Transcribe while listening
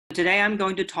Today, I'm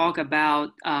going to talk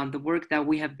about the work that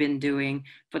we have been doing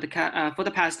for the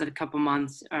past couple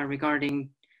months regarding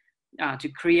to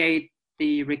create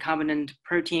the recombinant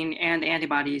protein and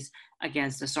antibodies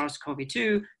against the SARS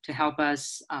CoV-2 to help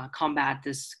us combat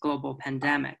this global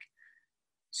pandemic.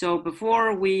 So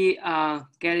before we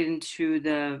get into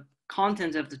the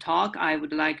content of the talk, I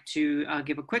would like to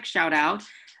give a quick shout out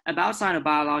about Sino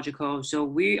Biological.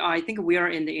 So I think we are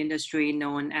in the industry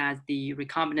known as the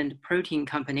recombinant protein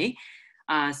company.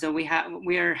 So we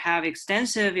have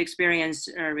extensive experience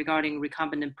regarding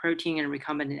recombinant protein and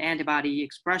recombinant antibody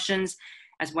expressions,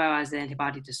 as well as the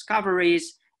antibody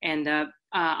discoveries. And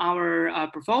our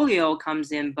portfolio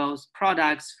comes in both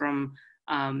products from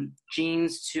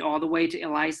genes to all the way to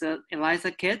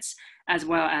ELISA kits, as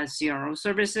well as CRO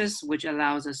services, which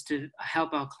allows us to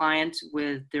help our clients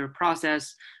with their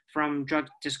process from drug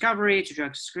discovery to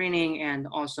drug screening, and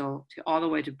also all the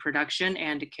way to production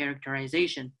and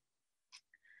characterization.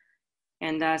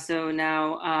 And so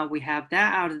now we have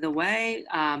that out of the way.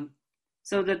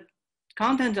 So the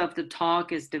content of the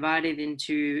talk is divided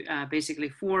into basically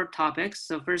 4 topics.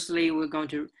 So firstly, we're going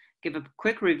to give a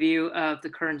quick review of the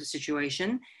current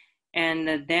situation.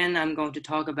 And then I'm going to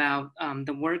talk about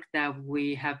the work that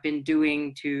we have been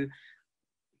doing to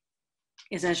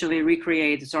essentially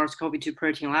recreate the SARS-CoV-2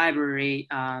 protein library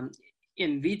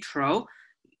in vitro.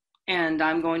 And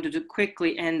I'm going to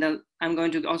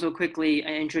also quickly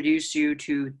introduce you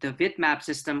to the VitMap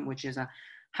system, which is a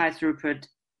high throughput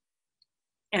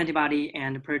antibody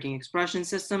and protein expression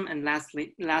system. And last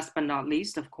but not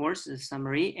least, of course, is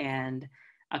summary and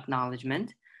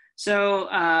acknowledgement. So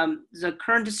the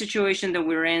current situation that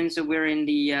we're in, so we're in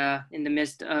the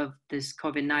midst of this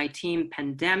COVID-19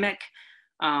 pandemic,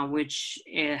 which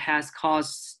it has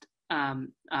caused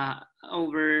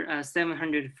over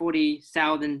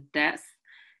 740,000 deaths,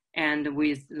 and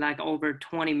with like over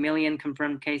 20 million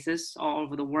confirmed cases all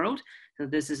over the world. So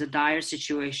this is a dire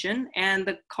situation. And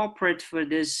the culprit for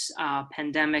this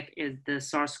pandemic is the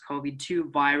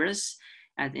SARS-CoV-2 virus,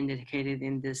 as indicated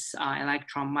in this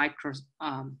electron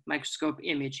microscope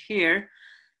image here.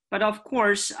 But of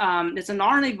course, it's an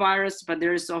RNA virus, but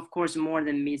there is of course more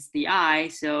than meets the eye.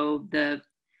 So the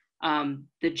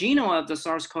genome of the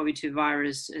SARS-CoV-2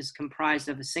 virus is comprised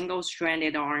of a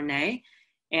single-stranded RNA,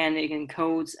 and it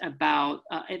encodes about,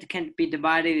 it can be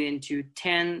divided into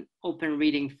 10 open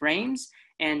reading frames,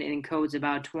 and it encodes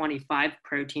about 25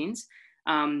 proteins.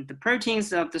 The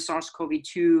proteins of the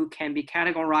SARS-CoV-2 can be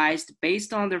categorized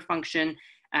based on their function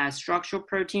as structural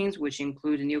proteins, which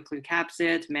include the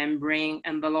nucleocapsid, membrane,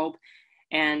 envelope,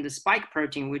 and the spike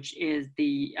protein, which is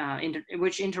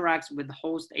which interacts with the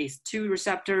host ACE2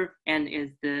 receptor and is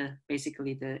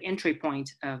basically the entry point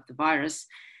of the virus.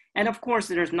 And of course,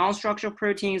 there's non-structural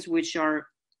proteins, which include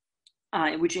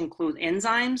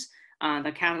enzymes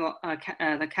that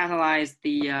catalyze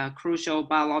the crucial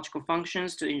biological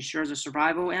functions to ensure the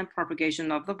survival and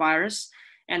propagation of the virus.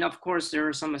 And of course, there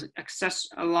are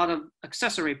a lot of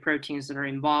accessory proteins that are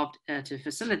involved to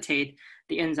facilitate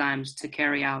the enzymes to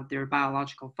carry out their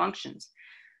biological functions.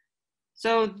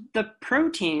 So the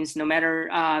proteins, no matter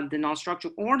the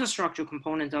non-structural or the structural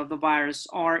component of the virus,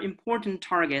 are important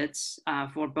targets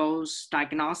for both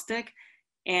diagnostic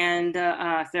and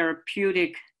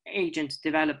therapeutic agent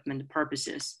development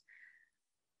purposes.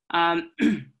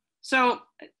 So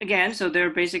they're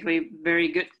basically very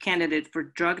good candidates for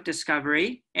drug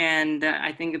discovery. And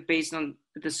I think based on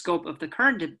the scope of the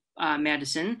current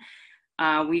medicine,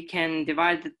 we can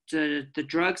divide the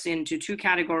drugs into 2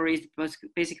 categories,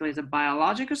 basically the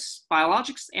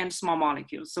biologics and small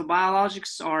molecules. So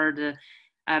biologics are the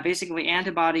basically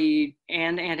antibody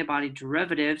and antibody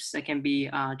derivatives that can be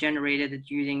generated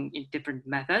using different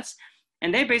methods.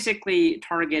 And they basically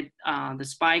target the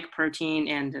spike protein,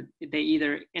 and they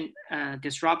either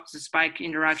disrupt the spike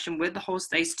interaction with the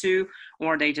host ACE2,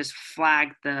 or they just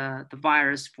flag the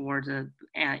virus for the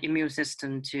immune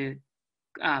system to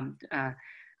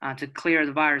clear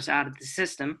the virus out of the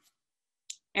system.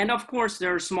 And of course,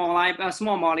 there are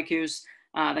small molecules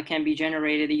that can be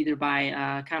generated either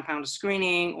by compound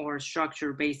screening or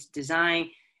structure-based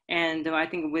design. And I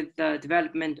think with the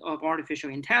development of artificial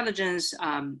intelligence,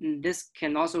 this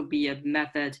can also be a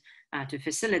method to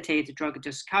facilitate the drug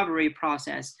discovery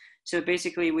process. So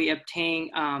basically, we obtain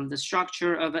the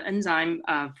structure of an enzyme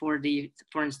for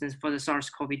instance, for the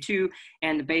SARS-CoV-2,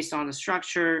 and based on the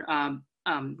structure,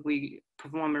 we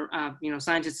perform,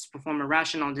 scientists perform a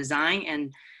rational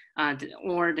design,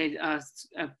 or they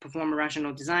perform a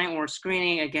rational design or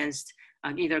screening against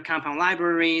either compound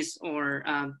libraries or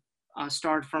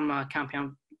start from a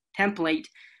compound template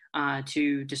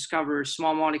to discover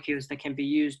small molecules that can be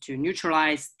used to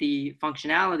neutralize the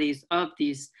functionalities of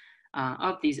these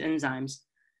enzymes.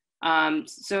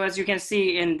 So as you can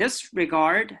see in this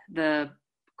regard, the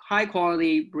high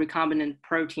quality recombinant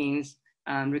proteins,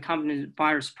 recombinant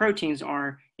virus proteins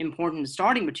are important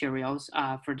starting materials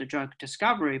for the drug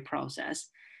discovery process.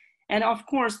 And of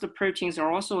course, the proteins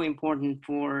are also important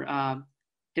for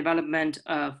development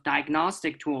of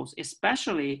diagnostic tools,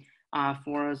 especially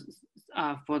for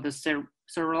the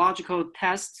serological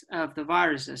tests of the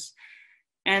viruses.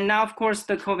 And now, of course,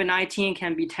 the COVID-19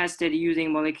 can be tested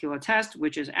using molecular tests,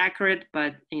 which is accurate,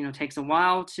 but takes a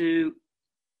while to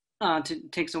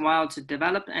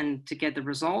develop and to get the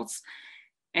results.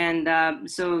 And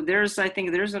so I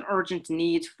think there's an urgent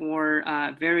need for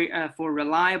for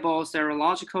reliable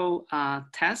serological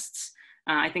tests.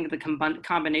 I think the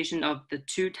combination of the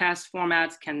two test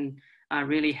formats can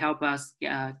really help us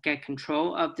get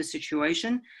control of the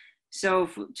situation. So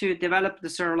to develop the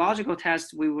serological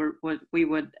test, we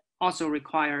would also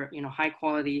require high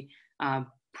quality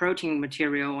protein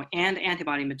material and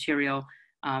antibody material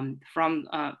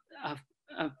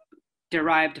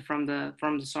derived from the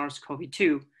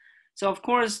SARS-CoV-2. So of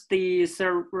course the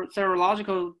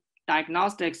serological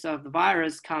diagnostics of the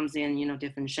virus comes in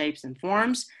different shapes and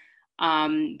forms.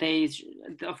 They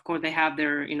have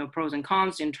their pros and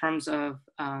cons in terms of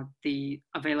the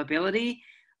availability.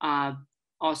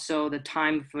 Also the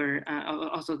time for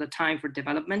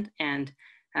development, and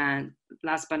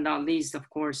last but not least, of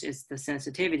course, is the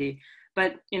sensitivity.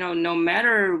 But no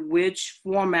matter which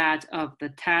format of the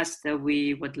test that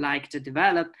we would like to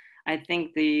develop, I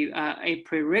think a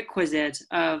prerequisite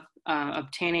of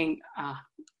obtaining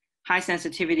high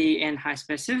sensitivity and high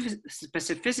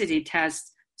specificity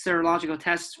tests, serological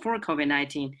tests for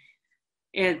COVID-19,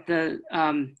 is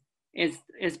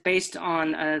based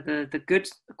on the good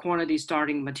quality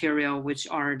starting material, which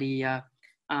are the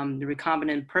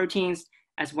recombinant proteins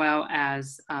as well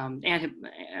as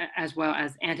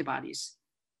antibodies.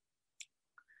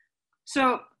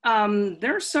 So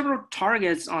there are several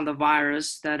targets on the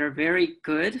virus that are very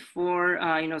good for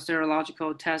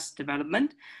serological test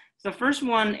development. The first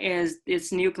one is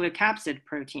its nucleocapsid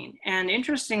protein, and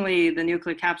interestingly, the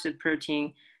nucleocapsid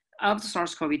protein of the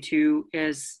SARS-CoV-2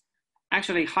 is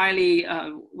actually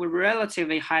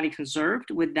relatively highly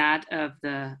conserved with that of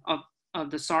the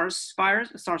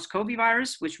SARS-CoV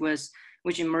virus, which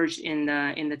emerged in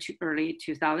the early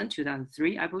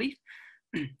 2003, I believe.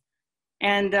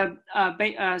 And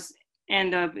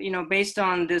based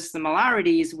on the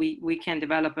similarities, we can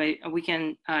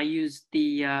use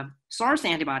the SARS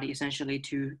antibody essentially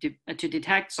to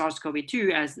detect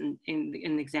SARS-CoV-2, as in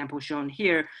the example shown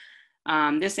here.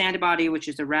 This antibody, which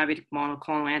is a rabbit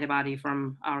monoclonal antibody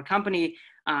from our company,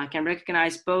 can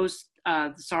recognize both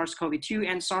the SARS-CoV-2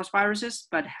 and SARS viruses,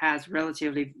 but has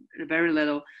relatively very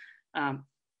little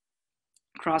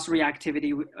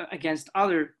cross-reactivity against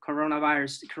other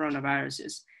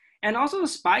coronaviruses. And also the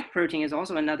spike protein is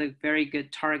also another very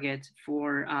good target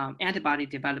for antibody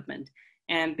development.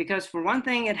 And because for one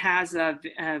thing, it has a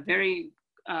very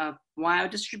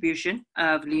wide distribution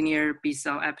of linear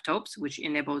B-cell epitopes, which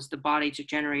enables the body to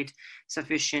generate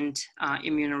sufficient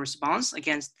immune response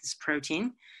against this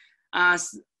protein.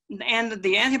 And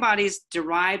the antibodies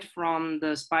derived from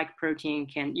the spike protein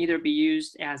can either be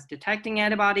used as detecting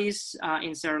antibodies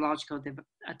in serological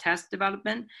test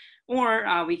development, or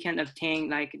we can obtain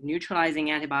like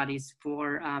neutralizing antibodies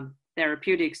for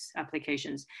therapeutics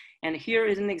applications. And here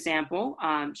is an example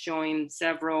showing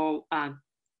several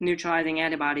neutralizing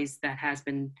antibodies that has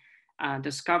been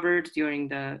discovered during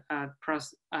from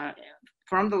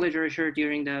the literature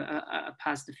during the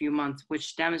past few months,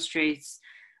 which demonstrates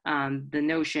the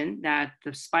notion that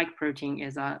the spike protein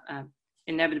is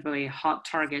inevitably a hot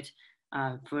target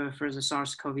for the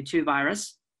SARS-CoV-2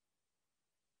 virus.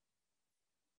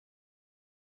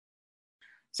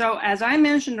 So as I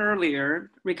mentioned earlier,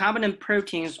 recombinant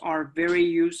proteins are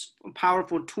very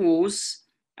powerful tools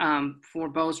for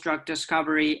both drug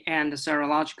discovery and the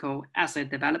serological assay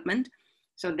development.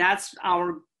 So that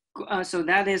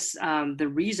is the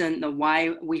reason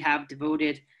why we have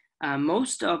devoted a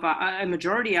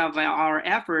majority of our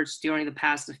efforts during the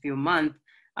past few months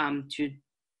to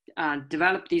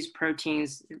develop these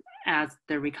proteins as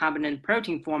the recombinant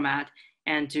protein format,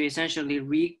 and to essentially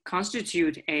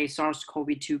reconstitute a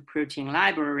SARS-CoV-2 protein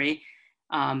library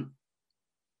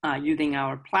using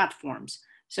our platforms.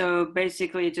 So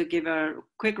basically, to give a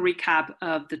quick recap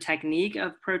of the technique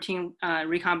of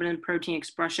recombinant protein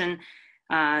expression.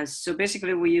 So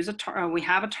basically, we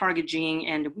have a target gene,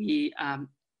 and we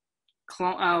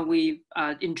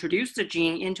introduce the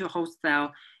gene into a host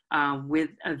cell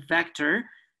with a vector,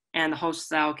 and the host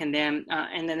cell can then,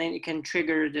 and then it can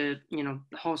trigger the,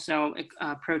 the host cell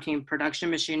protein production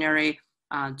machinery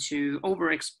to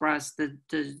overexpress the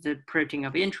protein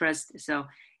of interest. So,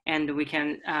 and we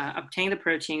can obtain the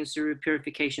proteins through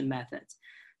purification methods.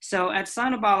 So at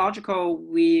Sino Biological,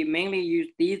 we mainly use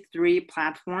these three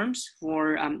platforms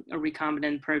for a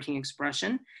recombinant protein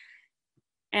expression.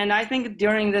 And I think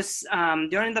during this,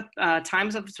 during the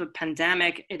times of the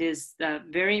pandemic, it is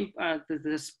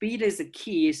the speed is the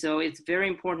key. So it's very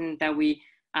important that we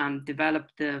develop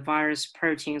the virus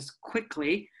proteins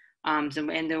quickly. And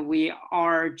we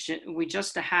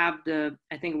just have the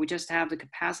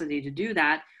capacity to do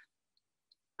that.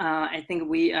 I think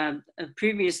we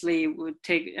previously would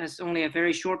take us only a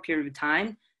very short period of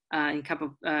time, in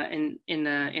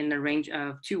the range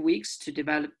of 2 weeks, to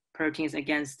develop proteins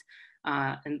against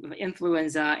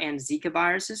influenza and Zika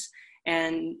viruses.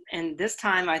 And this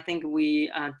time, I think we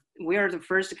are the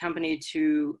first company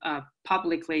to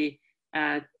publicly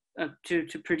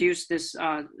to produce this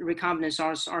recombinant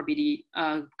SARS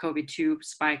CoV-2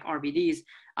 spike RBDs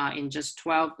in just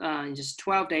 12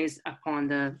 days upon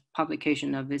the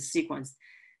publication of this sequence.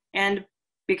 And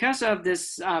because of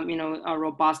this, a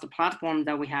robust platform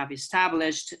that we have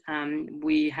established,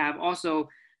 we have also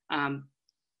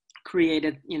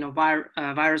created,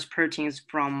 virus proteins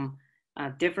from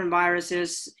different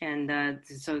viruses. And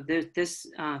so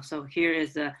here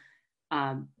is a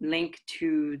link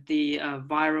to the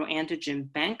viral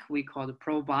antigen bank we call the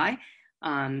ProVi.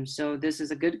 So this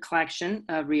is a good collection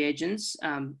of reagents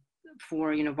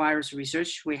for virus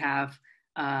research. We have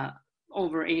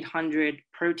over 800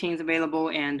 proteins available,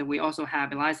 and we also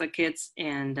have ELISA kits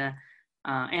and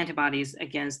antibodies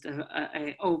against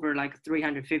over like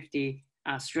 350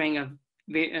 string of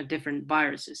different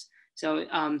viruses. So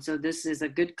this is a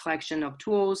good collection of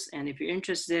tools, and if you're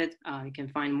interested, you can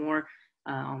find more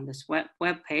on this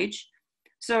web page.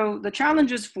 So the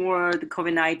challenges for the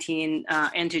COVID-19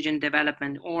 antigen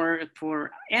development, or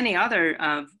for any other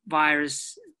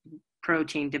virus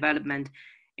protein development,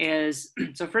 is,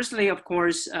 so firstly, of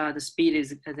course, the speed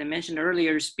is, as I mentioned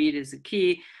earlier, speed is the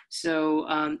key.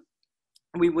 So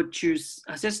we would choose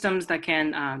systems that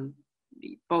can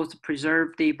both preserve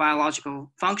the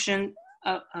biological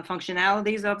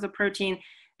functionalities of the protein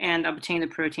and obtain the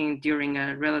protein during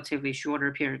a relatively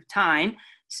shorter period of time.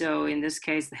 So in this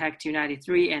case, the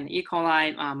HEC293 and E.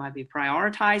 coli might be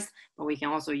prioritized, but we can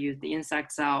also use the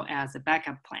insect cell as a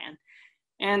backup plan.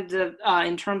 And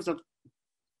in terms of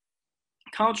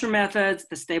culture methods,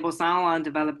 the stable cell line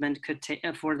development could take,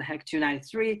 for the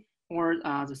HEC293 or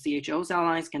the CHO cell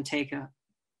lines, can take a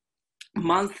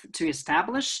month to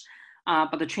establish,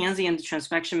 but the transient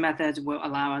transfection methods will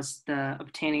allow us the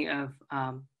obtaining of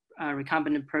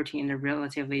recombinant protein in a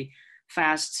relatively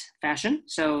fast fashion.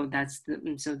 So this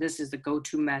is the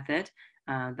go-to method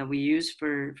that we use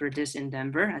for this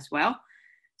endeavor as well.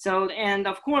 So, and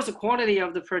of course, the quality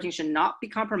of the protein should not be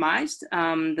compromised.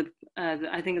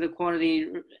 I think the quality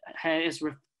is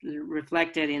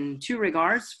reflected in two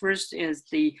regards. First is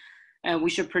we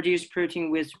should produce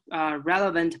protein with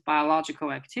relevant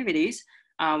biological activities,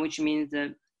 which means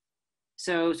that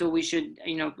so we should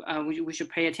we should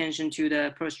pay attention to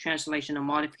the post-translational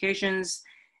modifications,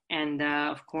 and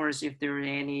of course, if there are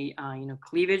any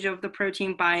cleavage of the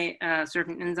protein by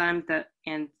certain enzymes,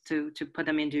 and to put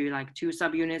them into like two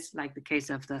subunits, like the case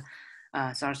of the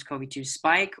SARS-CoV-2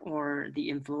 spike or the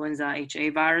influenza HA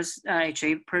virus,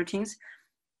 HA proteins.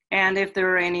 And if there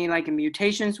are any like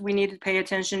mutations we need to pay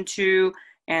attention to,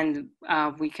 and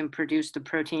we can produce the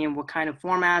protein in what kind of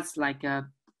formats, like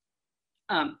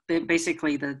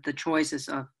basically the choices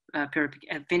of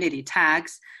affinity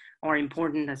tags are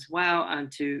important as well,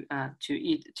 to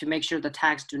make sure the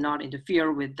tags do not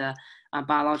interfere with the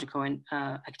biological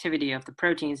activity of the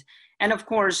proteins. And of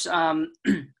course,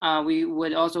 we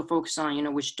would also focus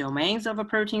on which domains of a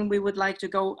protein we would like to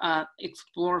go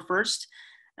explore first.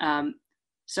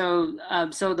 So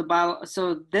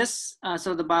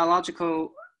the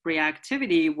biological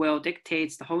reactivity will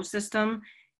dictate the whole system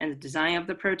and the design of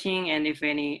the protein, and if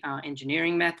any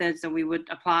engineering methods that we would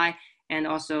apply, and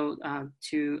also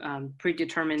to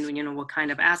predetermine what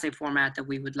kind of assay format that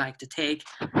we would like to take.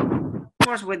 Of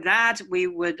course, with that, we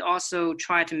would also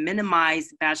try to minimize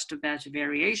batch-to-batch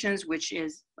variations, which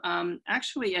is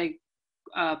actually a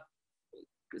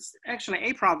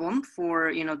problem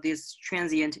for these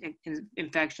transient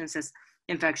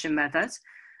infection methods.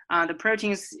 The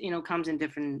proteins comes in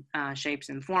different shapes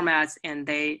and formats, and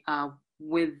they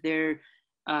with their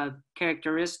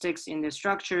characteristics in the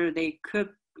structure, they could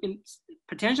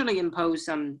potentially impose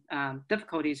some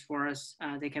difficulties for us.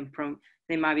 They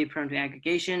they might be prone to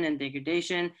aggregation and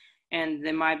degradation, and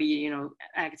there might be,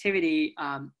 activity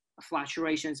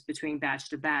fluctuations between batch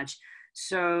to batch.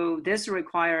 So this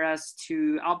requires us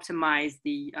to optimize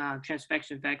the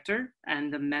transfection vector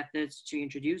and the methods to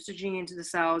introduce the gene into the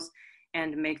cells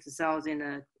and make the cells in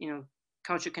a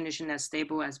culture condition as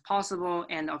stable as possible.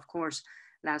 And of course,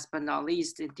 last but not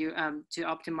least, to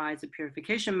optimize the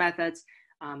purification methods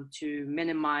to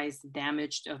minimize the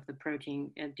damage of the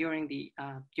protein during the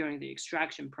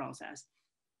extraction process.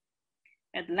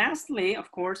 And lastly, of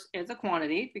course, is the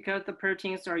quantity, because the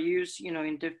proteins are used,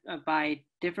 by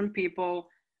different people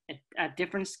at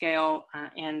different scale,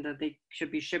 and they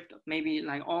should be shipped maybe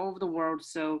like all over the world.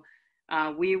 So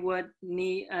we would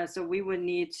need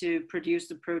to produce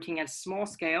the protein at small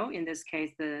scale. In this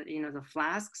case, the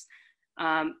flasks,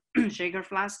 shaker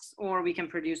flasks, or we can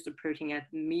produce the protein at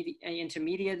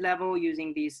intermediate level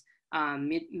using these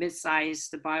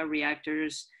mid-sized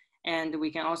bioreactors. And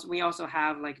we also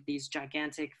have like these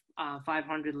gigantic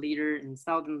 500 liter and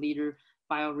 1,000 liter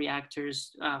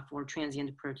bioreactors for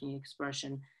transient protein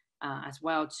expression as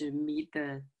well, to meet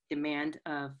the demand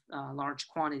of large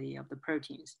quantity of the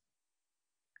proteins.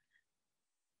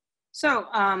 So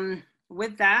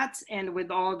with that, and with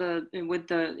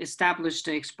the established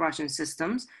expression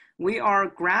systems, we are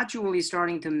gradually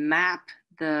starting to map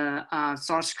the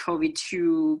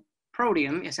SARS-CoV-2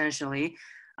 proteome, essentially.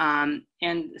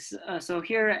 So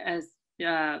here,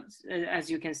 as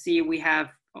you can see, we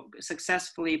have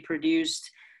successfully produced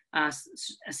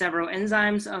several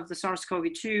enzymes of the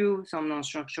SARS-CoV-2, some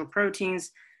non-structural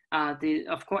proteins,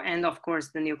 of course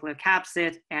the nuclear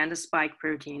capsid and the spike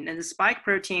protein. And the spike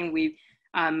protein, we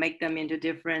make them into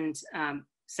different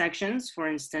sections. For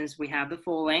instance, we have the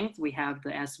full length, we have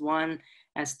the S1,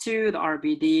 S2, the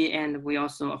RBD, and we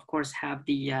also, of course, have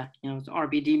the the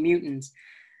RBD mutants.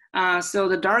 So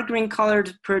the dark green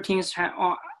colored proteins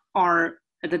are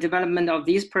the development of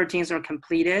these proteins are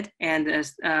completed, and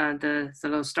as the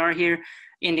little star here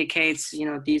indicates,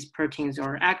 these proteins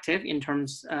are active in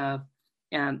terms of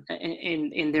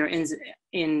in their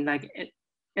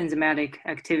enzymatic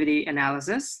activity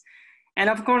analysis. And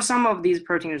of course, some of these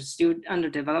proteins are still under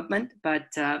development, but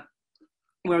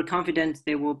we're confident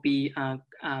they will be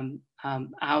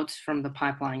out from the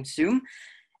pipeline soon.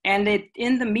 And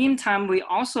in the meantime, we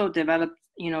also developed,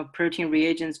 protein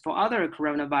reagents for other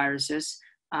coronaviruses.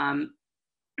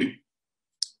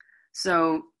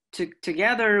 So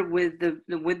together with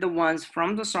the ones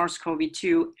from the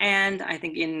SARS-CoV-2, and I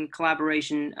think in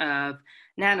collaboration of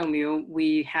Nanomule,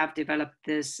 we have developed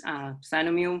this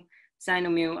Sinomule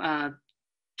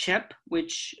chip,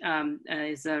 which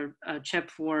is a chip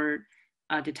for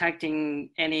detecting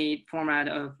any format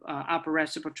of upper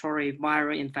respiratory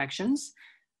viral infections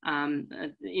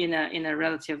in a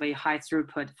relatively high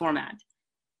throughput format.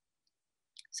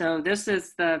 So this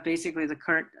is basically the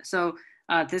current. So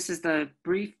this is the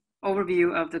brief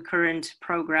overview of the current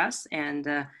progress, and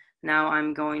now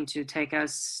I'm going to take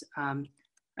us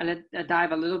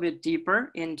dive a little bit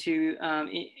deeper into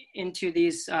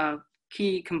these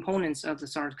key components of the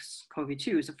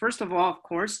SARS-CoV-2. So first of all, of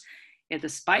course, is the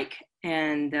spike,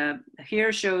 and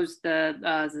here shows the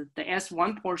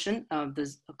S1 portion of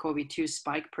the CoV-2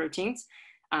 spike proteins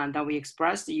that we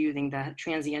expressed using the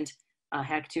transient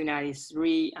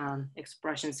HEC293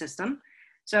 expression system.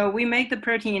 So we make the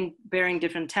protein bearing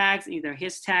different tags, either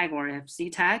his tag or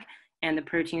FC tag, and the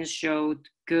proteins showed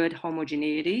good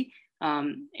homogeneity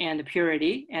and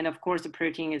purity. And of course, the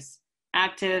protein is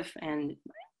active and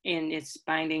in its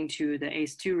binding to the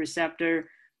ACE2 receptor.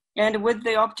 And with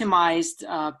the optimized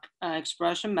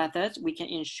expression methods, we can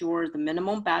ensure the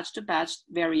minimum batch-to-batch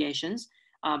variations,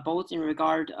 both in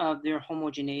regard of their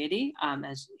homogeneity,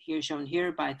 as here shown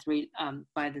here by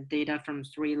the data from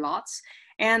 3 lots,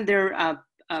 and their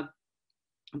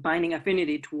binding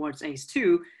affinity towards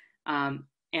ACE2,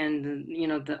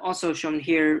 and also shown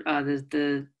here,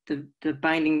 the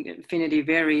binding affinity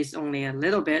varies only a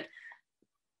little bit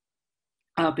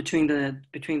between the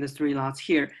 3 lots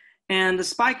here. And the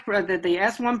spike, the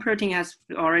S1 protein has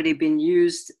already been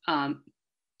used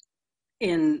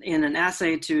in an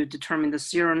assay to determine the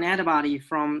serum antibody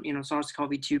from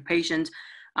SARS-CoV-2 patient,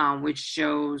 which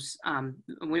shows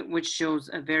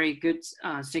a very good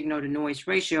signal to noise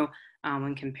ratio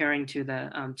when comparing to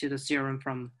the serum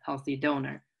from healthy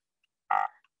donor.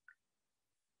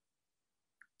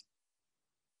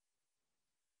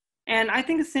 And I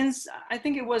think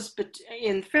it was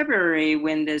in February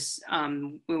when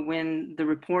when the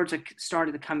reports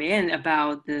started to come in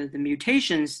about the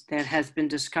mutations that has been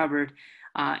discovered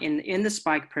in the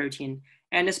spike protein,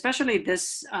 and especially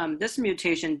this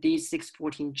mutation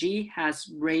D614G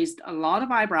has raised a lot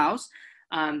of eyebrows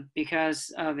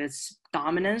because of its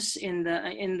dominance in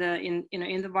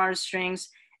the virus strings,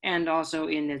 and also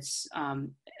in its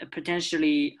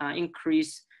potentially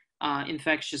increased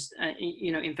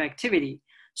infectivity.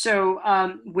 So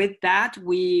with that,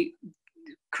 we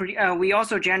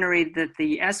also generated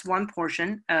the S1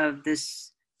 portion of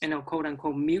this, quote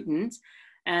unquote mutant.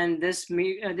 And this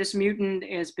mutant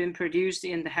has been produced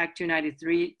in the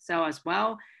HEC293 cell as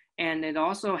well. And it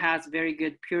also has very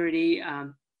good purity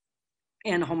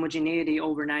and homogeneity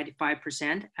over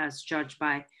 95%, as judged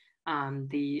by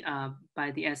the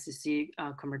SCC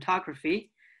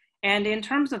chromatography. And in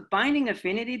terms of binding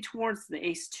affinity towards the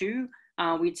ACE2,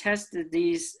 we tested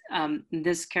this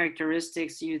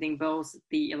characteristics using both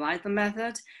the ELISA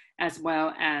method as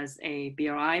well as a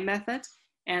BRI method.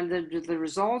 And the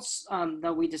results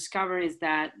that we discovered is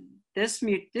that this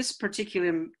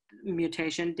particular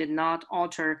mutation did not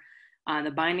alter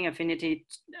the binding affinity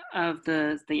of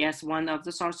the S1 of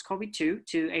the SARS-CoV-2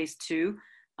 to ACE2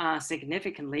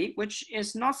 significantly, which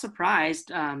is not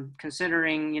surprised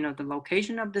considering the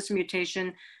location of this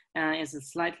mutation is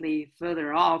slightly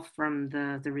further off from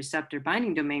the receptor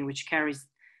binding domain, which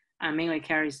mainly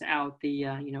carries out the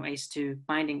ACE2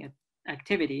 binding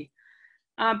activity.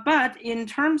 But in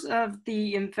terms of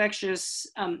the infectious,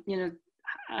 the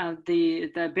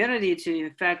ability to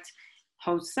infect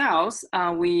host cells,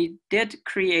 we did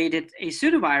create a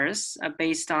pseudovirus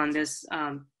based on this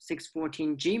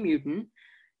 614G mutant.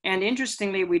 And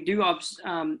interestingly, we do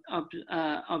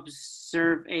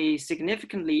observe a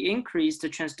significantly increased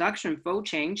transduction fold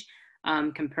change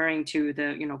comparing to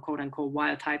the quote unquote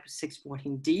wild type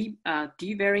 614D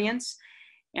D variants,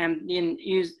 and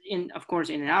of course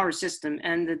in our system.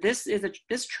 And this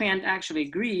trend actually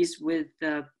agrees with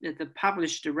the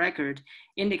published record,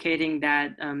 indicating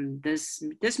that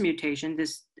this mutation,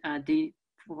 this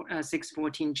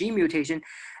D614G mutation,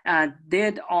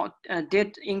 did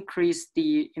increase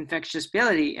the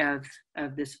infectiosity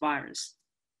of this virus.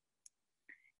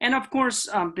 And of course,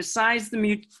 besides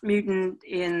the mutant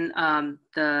in at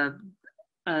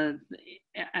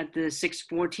the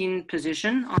 614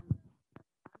 position,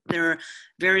 there are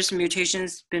various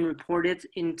mutations been reported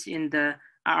in the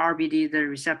RBD, the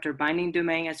receptor binding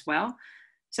domain as well.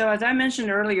 So as I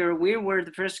mentioned earlier, we were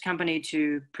the first company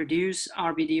to produce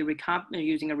RBD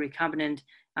using a recombinant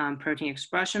protein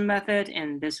expression method,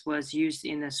 and this was used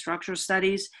in the structural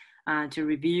studies to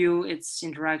review its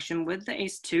interaction with the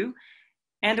ACE2.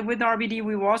 And with RBD,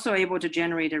 we were also able to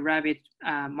generate a rabbit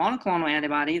monoclonal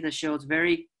antibody that shows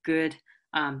very good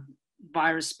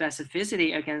virus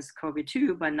specificity against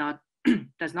COVID-2, but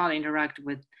does not interact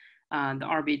with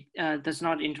RBD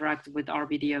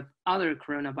of other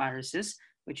coronaviruses,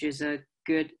 which is a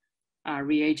good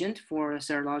reagent for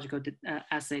serological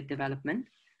assay development.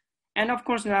 And of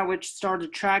course, now we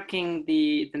started tracking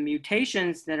the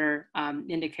mutations that are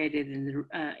indicated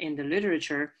in the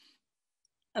literature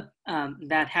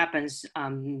that happens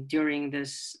during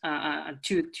this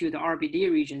to the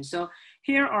RBD region. So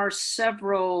here are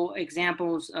several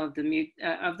examples of the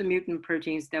mutant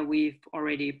proteins that we've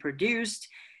already produced.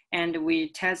 And we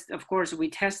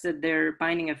tested their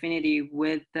binding affinity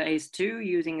with the ACE2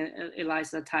 using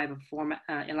ELISA type of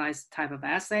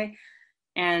assay.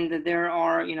 And there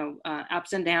are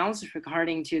ups and downs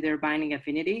regarding to their binding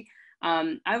affinity.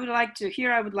 I would like to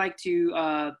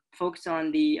focus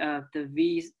on the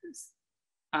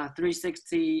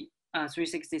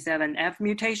V367F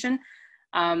mutation,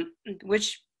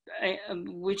 which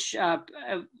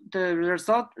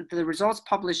the results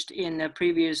published in a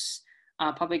previous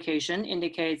publication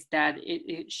indicates that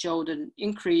it showed an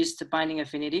increased binding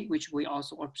affinity, which we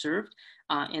also observed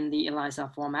in the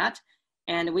ELISA format.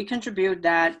 And we contribute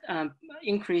that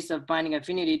increase of binding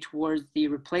affinity towards the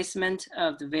replacement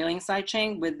of the valine side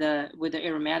chain with the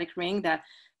aromatic ring that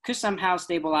could somehow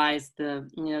stabilize the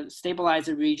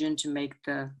region to make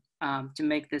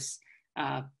this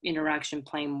interaction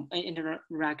plane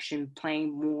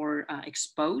more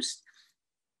exposed.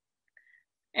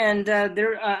 And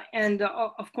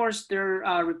of course there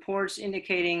are reports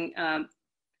indicating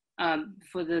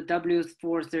for the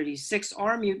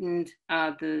W436R mutant,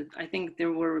 I think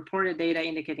there were reported data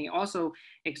indicating also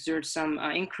exerts some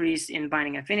increase in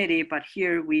binding affinity, but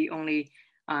here we only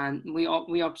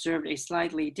we observed a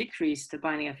slightly decreased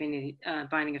binding affinity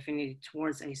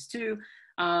towards ACE2.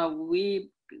 I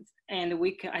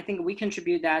think we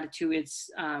contribute that to its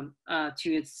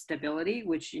stability,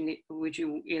 which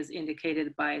is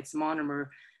indicated by its monomer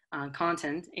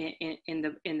content in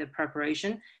the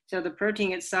preparation. So the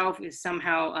protein itself is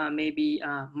somehow maybe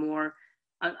more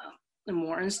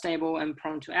unstable and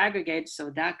prone to aggregate. So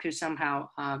that could somehow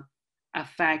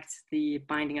affect the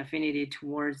binding affinity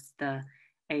towards the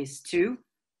ACE2.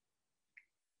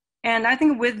 And I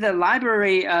think with the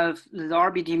library of the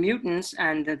RBD mutants,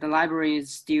 and the library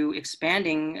is still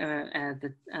expanding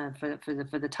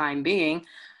for the time being,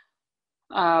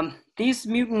 these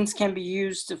mutants can be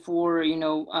used for,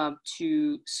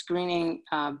 to screening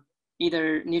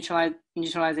either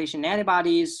neutralization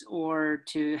antibodies, or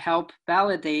to help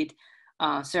validate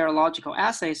serological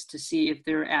assays to see if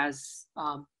they're as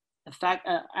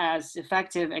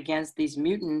effective against these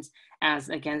mutants as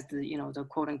against the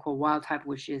quote unquote wild type,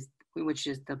 which is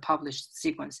the published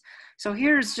sequence. So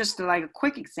here's just like a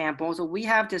quick example. So we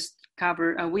have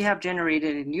we have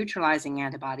generated a neutralizing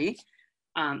antibody,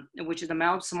 which is a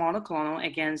mouse monoclonal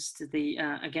against the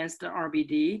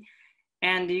RBD.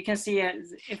 And you can see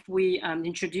if we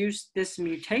introduce this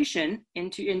mutation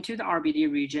into the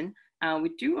RBD region, we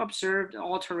do observe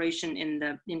alteration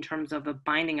in terms of a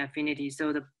binding affinity.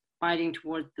 So the binding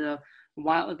towards the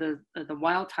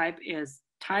wild type is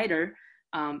tighter,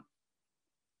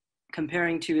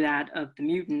 comparing to that of the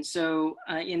mutant. So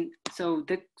so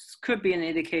this could be an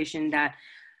indication that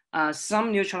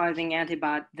some neutralizing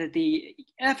antibody, that the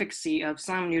efficacy of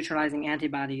some neutralizing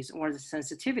antibodies, or the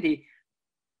sensitivity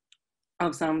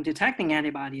of some detecting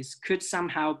antibodies, could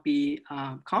somehow be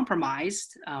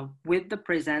compromised with the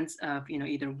presence of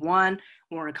either one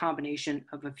or a combination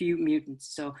of a few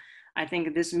mutants. So I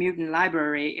think this mutant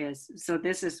library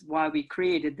this is why we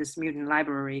created this mutant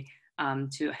library,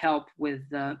 to help with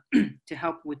to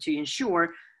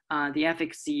ensure the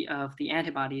efficacy of the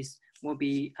antibodies will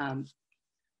be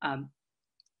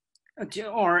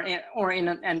or in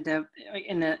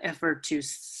an effort to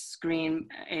screen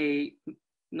a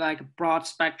broad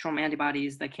spectrum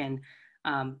antibodies that can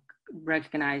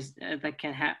recognize that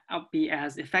can be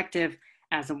as effective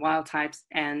as the wild types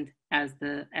and as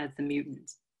the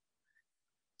mutants.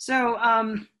 So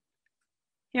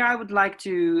here I would like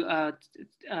to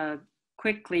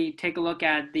quickly take a look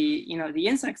at the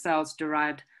insect cells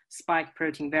derived spike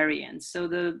protein variants. So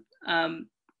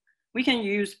we can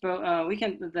use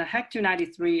the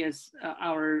HEC293 is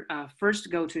our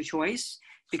first go-to choice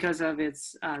because of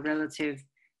its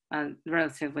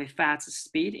relatively fast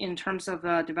speed in terms of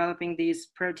developing these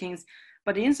proteins.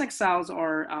 But the insect cells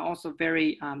are also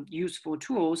very useful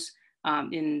tools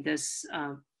in this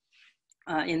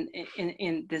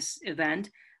in this event.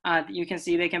 You can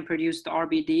see they can produce the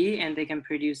RBD, and they can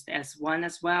produce the S1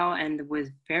 as well, and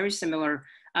with very similar,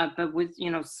 but with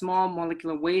small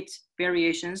molecular weight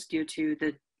variations due to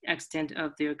the extent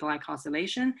of their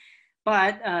glycosylation.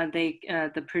 But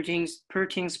the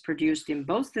proteins produced in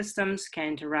both systems can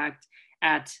interact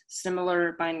at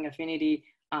similar binding affinity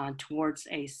towards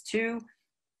ACE2.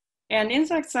 And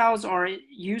insect cells are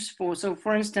useful. So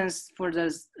for instance, for the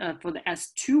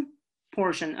S2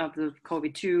 portion of the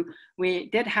COVID-2, we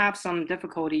did have some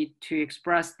difficulty to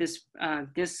express this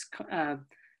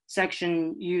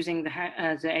section using the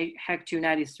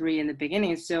HEC293 in the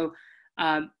beginning. So,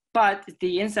 but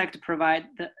the insect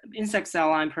cell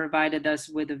line provided us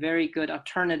with a very good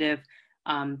alternative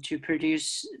to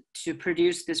produce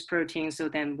this protein. So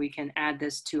then we can add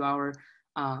this to our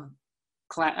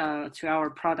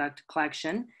product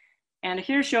collection. And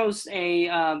here shows a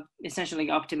essentially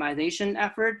optimization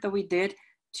effort that we did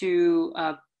to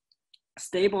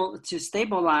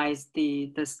stabilize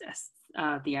the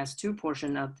S2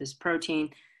 portion of this protein,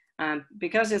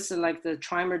 because it's like the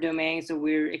trimer domain. So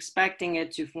we're expecting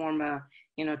it to form a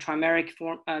trimeric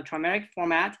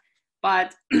format,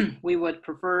 but we would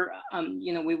prefer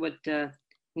we would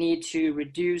need to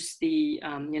reduce the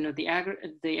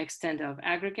the extent of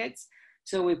aggregates.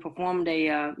 So we performed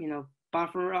a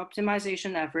buffer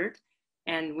optimization effort,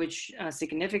 and which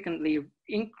significantly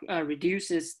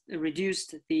reduced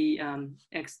the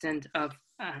extent of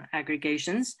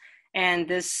aggregations. And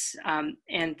this and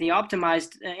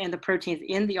the proteins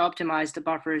in the optimized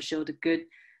buffer showed a good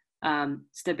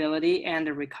stability and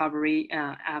the recovery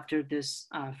after this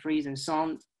freeze and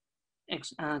thaw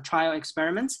trial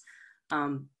experiments,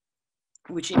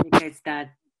 which indicates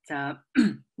that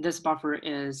this buffer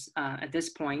is at this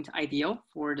point ideal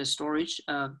for the storage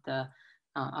of the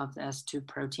S2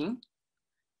 protein.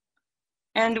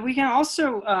 And we can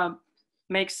also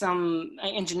make some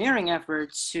engineering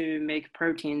efforts to make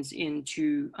proteins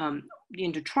into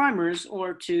trimers,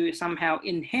 or to somehow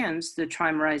enhance the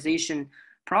trimerization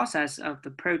process of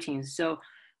the proteins. So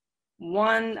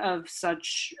one of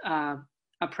such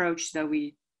approach that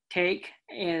we take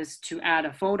is to add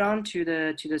a photon to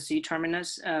the C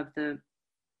terminus of the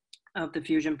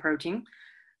fusion protein.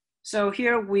 So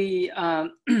here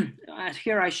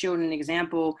here I showed an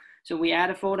example. So we add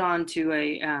a photone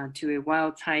to a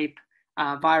wild type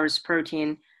virus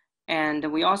protein.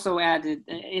 And we also added,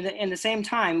 in the same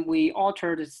time, we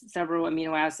altered several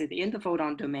amino acids in the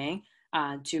codon domain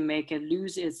to make it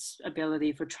lose its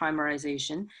ability for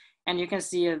trimerization. And you can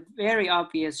see a very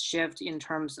obvious shift in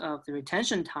terms of the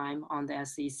retention time on the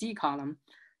SEC column.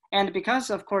 And because,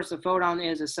 of course, the codon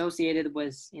is associated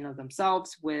with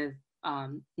themselves with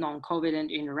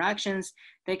non-covalent interactions,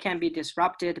 they can be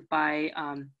disrupted by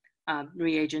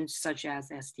reagents such as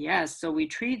SDS. So we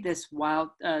treat this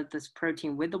this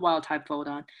protein with the wild type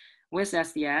codon with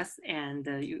SDS, and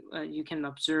you can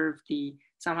observe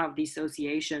somehow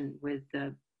dissociation with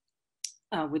the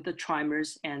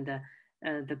trimers, and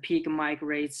the peak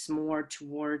migrates more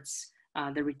towards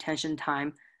the retention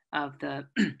time of the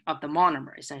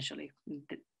monomer, essentially.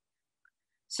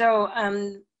 So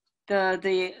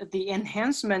the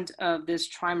enhancement of this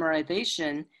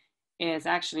trimerization is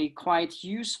actually quite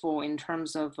useful in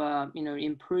terms of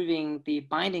improving the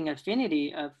binding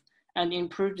affinity and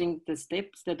improving the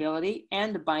stability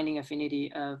and the binding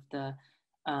affinity of the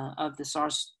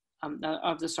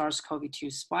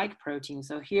SARS-CoV-2 spike protein.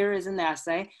 So here is an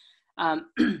assay.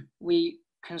 We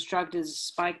constructed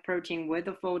spike protein with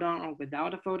a codon or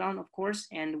without a codon, of course,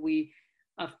 and we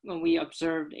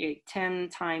observed a 10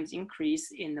 times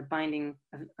increase in the binding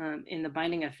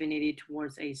affinity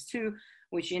towards ACE2,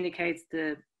 which indicates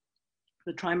the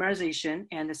trimerization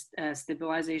and the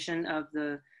stabilization of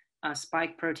the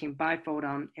spike protein by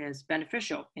codon is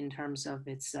beneficial in terms of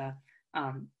its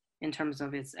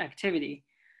activity.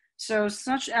 So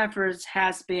such efforts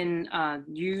has been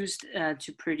used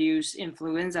to produce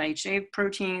influenza HA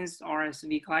proteins,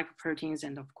 RSV glycoproteins,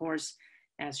 and of course,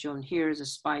 as shown here, is a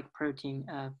spike protein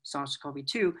of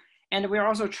SARS-CoV-2. And we're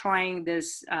also trying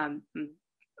this codon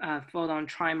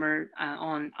trimer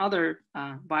on other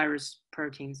virus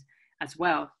proteins as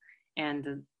well.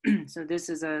 And so this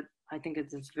is I think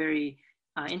it's a very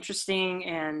interesting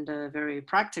and very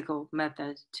practical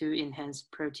method to enhance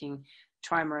protein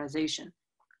trimerization.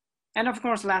 And of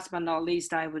course, last but not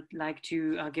least, I would like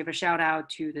to give a shout out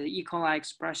to the E. coli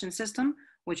expression system,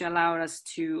 which allowed us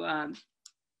to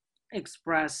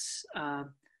express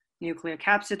nuclear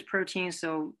capsid proteins.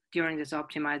 So during this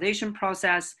optimization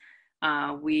process,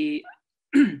 we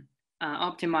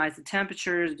optimize the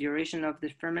temperature, duration of the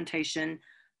fermentation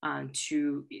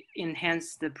to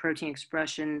enhance the protein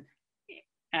expression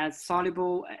as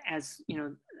soluble as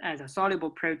a soluble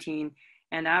protein.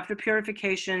 And after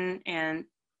purification, and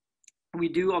we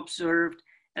do observe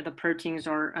that the proteins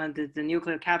are the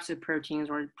nuclear capsid proteins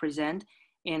are present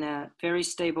in a very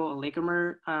stable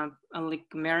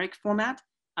oligomeric format,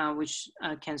 which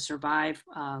can survive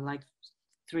like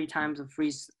 3 times of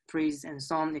freeze and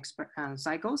thaw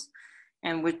cycles.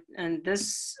 And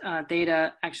this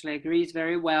data actually agrees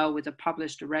very well with the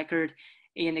published record,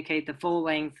 indicate the full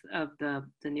length of the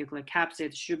nuclear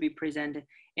capsid should be presented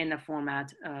in the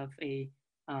format of a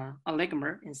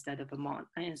oligomer instead of a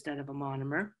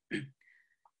monomer.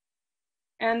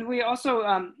 And we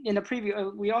also in the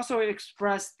preview we also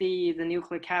expressed the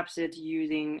nuclear capsid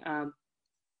using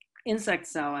insect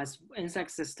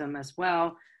system as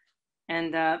well,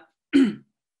 and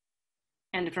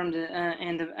and from the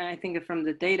I think from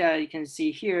the data you can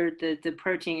see here that the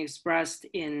protein expressed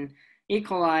in E.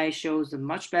 coli shows a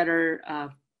much better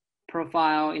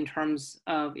profile in terms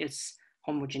of its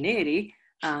homogeneity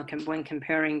when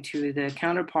comparing to the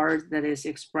counterpart that is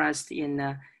expressed in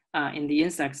the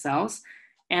insect cells.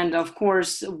 And of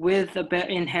course, with the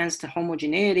enhanced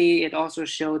homogeneity, it also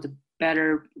showed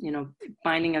better,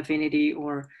 binding affinity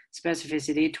or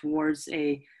specificity towards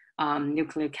a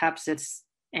nuclear capsids,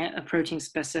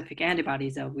 protein-specific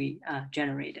antibodies that we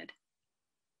generated.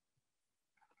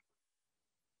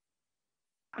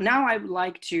 Now I would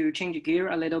like to change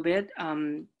gear a little bit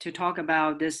to talk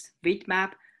about this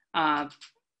VITMAP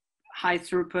high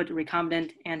throughput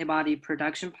recombinant antibody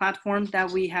production platform that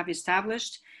we have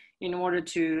established in order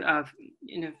to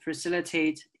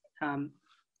facilitate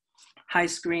high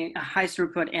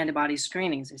throughput antibody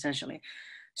screenings, essentially.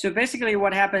 So basically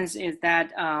what happens is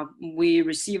that we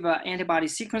receive an antibody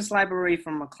sequence library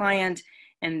from a client,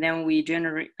 and then we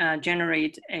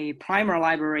generate a primer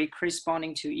library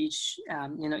corresponding to each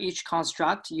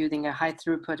construct using a high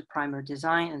throughput primer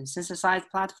design and synthesized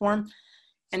platform.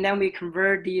 And then we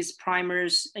convert these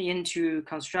primers into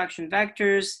construction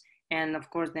vectors, and of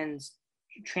course then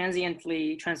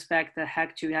transiently transfect the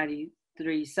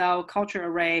HEC293 cell culture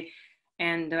array.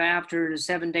 And after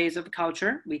 7 days of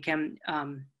culture, we can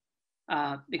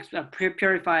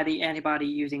purify the antibody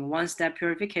using one-step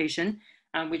purification,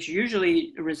 which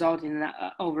usually result in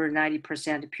over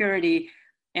 90% purity.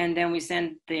 And then we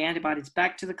send the antibodies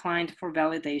back to the client for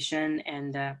validation,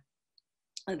 and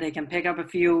they can pick up a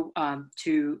few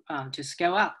to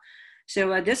scale up.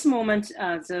 So at this moment,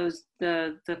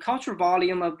 the culture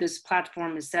volume of this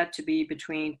platform is set to be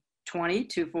between 20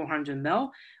 to 400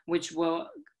 mil, which will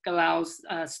allows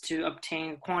us to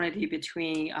obtain quantity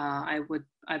between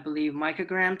I believe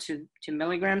microgram to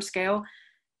milligram scale,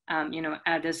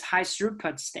 at this high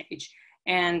throughput stage.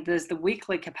 And the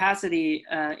weekly capacity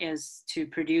is to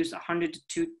produce 100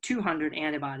 to 200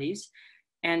 antibodies.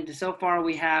 And so far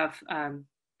we have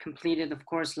completed, of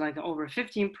course, like over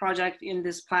 15 projects in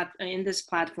this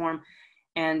platform,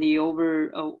 and the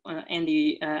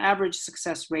average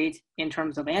success rate in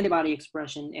terms of antibody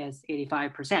expression is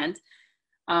 85%.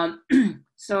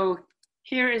 So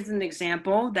here is an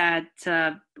example that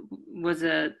was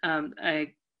a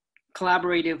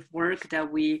collaborative work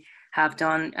that we have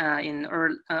done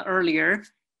earlier,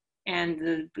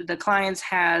 and the clients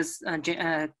has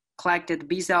collected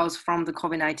B cells from the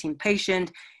COVID-19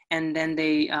 patient, and then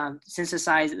they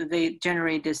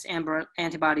generate this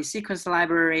antibody sequence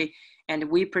library, and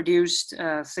we produced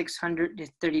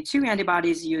 632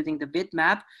 antibodies using the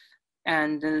bitmap,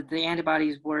 and the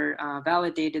antibodies were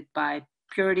validated by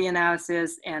purity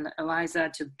analysis and ELISA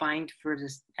to bind for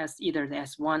this as either the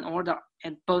S1 or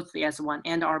both the S1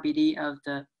 and RBD of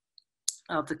the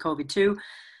COVID-2.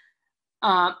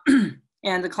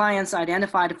 And the clients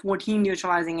identified 14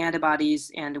 neutralizing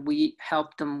antibodies, and we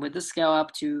helped them with the scale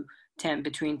up to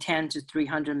between 10 to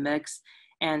 300 mg.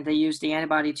 And they used the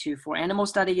antibody for animal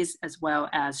studies as well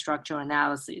as structural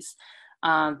analysis.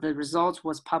 The results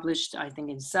was published, I think,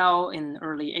 in Cell in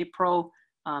early April.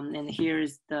 And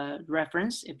here's the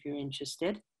reference if you're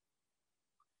interested.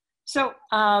 So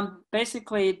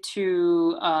basically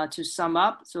to sum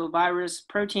up, so virus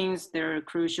proteins, they're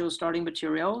crucial starting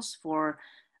materials for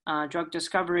drug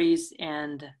discoveries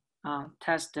and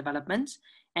test development.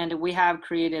 And we have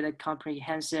created a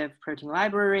comprehensive protein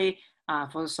library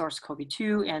for SARS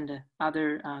CoV-2 and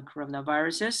other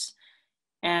coronaviruses.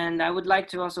 And I would like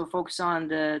to also focus on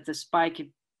the spike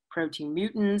protein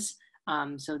mutants.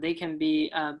 So they can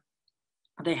be, a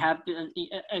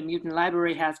mutant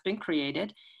library has been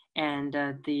created, and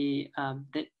we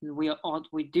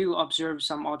do observe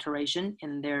some alteration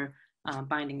in their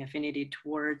binding affinity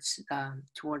towards the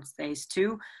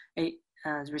ACE2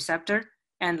 receptor.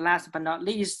 And last but not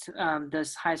least,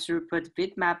 this high throughput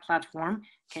bitmap platform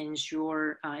can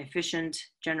ensure efficient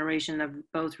generation of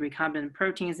both recombinant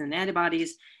proteins and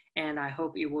antibodies. And I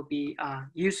hope it will be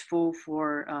useful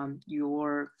for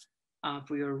your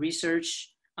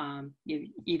research,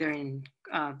 either in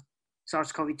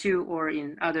SARS-CoV-2 or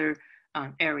in other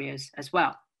areas as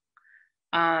well.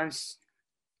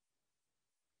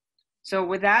 So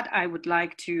with that, I would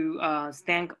like to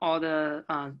thank all the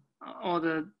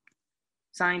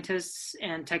scientists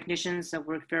and technicians that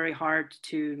work very hard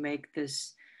to make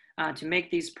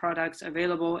these products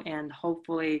available, and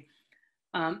hopefully,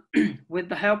 with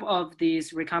the help of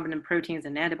these recombinant proteins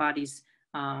and antibodies,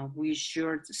 we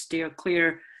should steer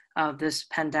clear of this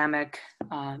pandemic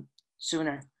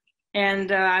sooner.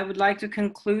 And I would like to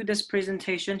conclude this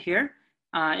presentation here.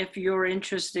 If you're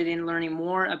interested in learning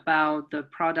more about the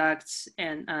products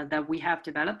and that we have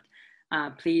developed,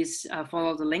 please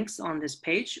follow the links on this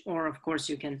page, or of course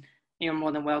you're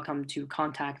more than welcome to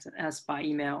contact us by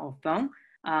email or phone.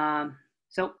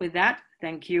 So with that,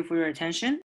 thank you for your attention.